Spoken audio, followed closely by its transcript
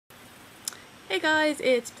Hey guys,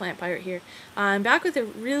 it's Plant Pirate here. I'm back with a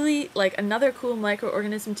really, another cool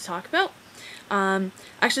microorganism to talk about.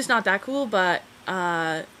 Actually it's not that cool, but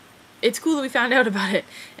it's cool that we found out about it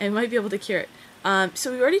and might be able to cure it.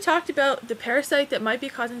 So we already talked about the parasite that might be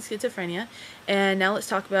causing schizophrenia, and now let's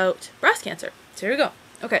talk about breast cancer. So here we go.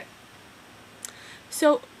 Okay.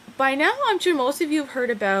 So by now I'm sure most of you have heard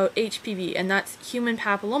about HPV, and that's human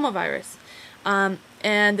papillomavirus.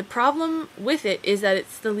 And the problem with it is that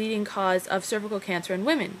it's the leading cause of cervical cancer in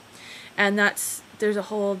women. And there's a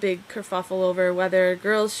whole big kerfuffle over whether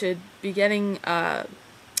girls should be getting a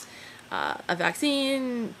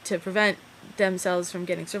vaccine to prevent themselves from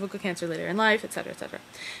getting cervical cancer later in life, etc., etc.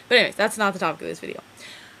 But anyways, that's not the topic of this video.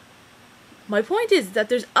 My point is that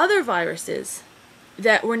there's other viruses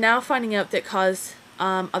that we're now finding out that cause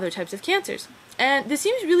other types of cancers. And this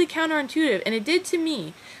seems really counterintuitive, and it did to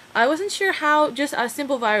me. I wasn't sure how just a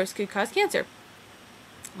simple virus could cause cancer.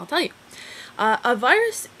 I'll tell you. A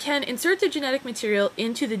virus can insert their genetic material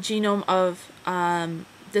into the genome of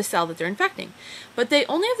the cell that they're infecting. But they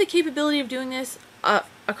only have the capability of doing this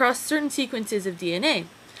across certain sequences of DNA.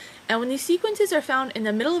 And when these sequences are found in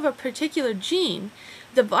the middle of a particular gene,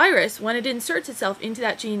 the virus, when it inserts itself into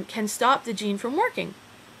that gene, can stop the gene from working.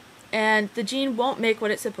 And the gene won't make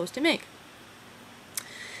what it's supposed to make.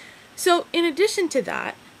 So in addition to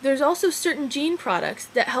that, there's also certain gene products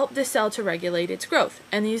that help the cell to regulate its growth.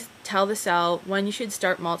 And these tell the cell when you should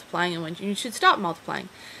start multiplying and when you should stop multiplying.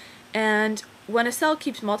 And when a cell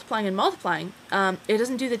keeps multiplying and multiplying, it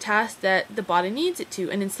doesn't do the task that the body needs it to,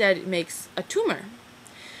 and instead it makes a tumor.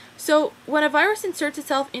 So when a virus inserts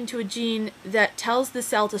itself into a gene that tells the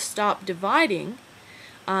cell to stop dividing,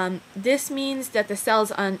 this means that the cell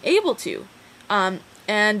is unable to. And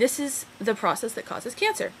this is the process that causes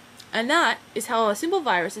cancer. And that is how a simple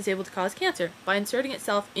virus is able to cause cancer, by inserting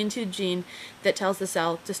itself into a gene that tells the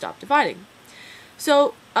cell to stop dividing.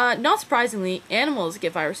 So, not surprisingly, animals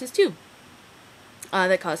get viruses too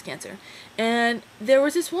that cause cancer. And there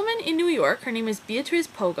was this woman in New York, her name is Beatrice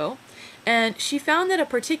Pogo, and she found that a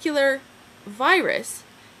particular virus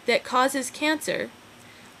that causes cancer,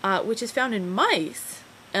 which is found in mice,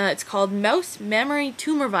 it's called mouse memory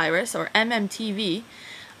tumor virus, or MMTV.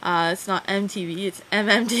 It's not MTV, it's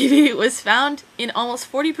MMTV. It was found in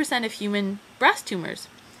almost 40% of human breast tumors.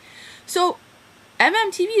 So,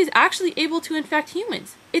 MMTV is actually able to infect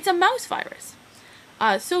humans. It's a mouse virus.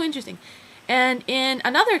 So interesting. And in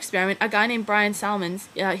another experiment, a guy named Brian Salmons,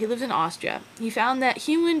 he lives in Austria, he found that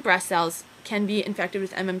human breast cells can be infected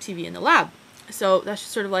with MMTV in the lab. So that's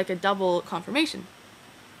sort of like a double confirmation.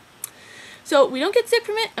 So we don't get sick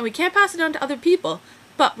from it, and we can't pass it on to other people,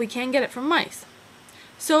 but we can get it from mice.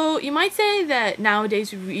 So you might say that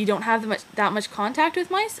nowadays we don't have that much contact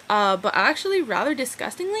with mice, but actually, rather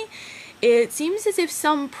disgustingly, it seems as if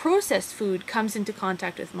some processed food comes into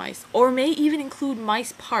contact with mice, or may even include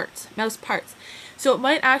mouse parts. So it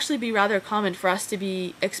might actually be rather common for us to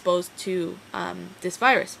be exposed to this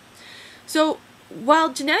virus. So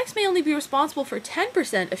while genetics may only be responsible for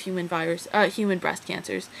 10% of human breast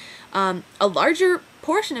cancers, a larger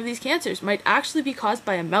portion of these cancers might actually be caused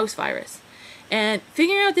by a mouse virus. And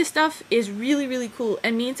figuring out this stuff is really, really cool,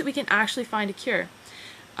 and means that we can actually find a cure.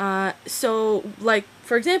 So,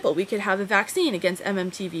 for example, we could have a vaccine against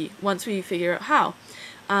MMTV once we figure out how.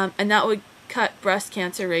 And that would cut breast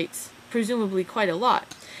cancer rates, presumably, quite a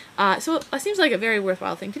lot. So it seems like a very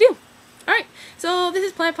worthwhile thing to do. Alright, so this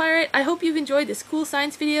is Plant Pirate. I hope you've enjoyed this cool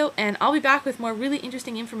science video, and I'll be back with more really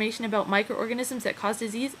interesting information about microorganisms that cause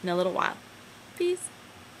disease in a little while. Peace.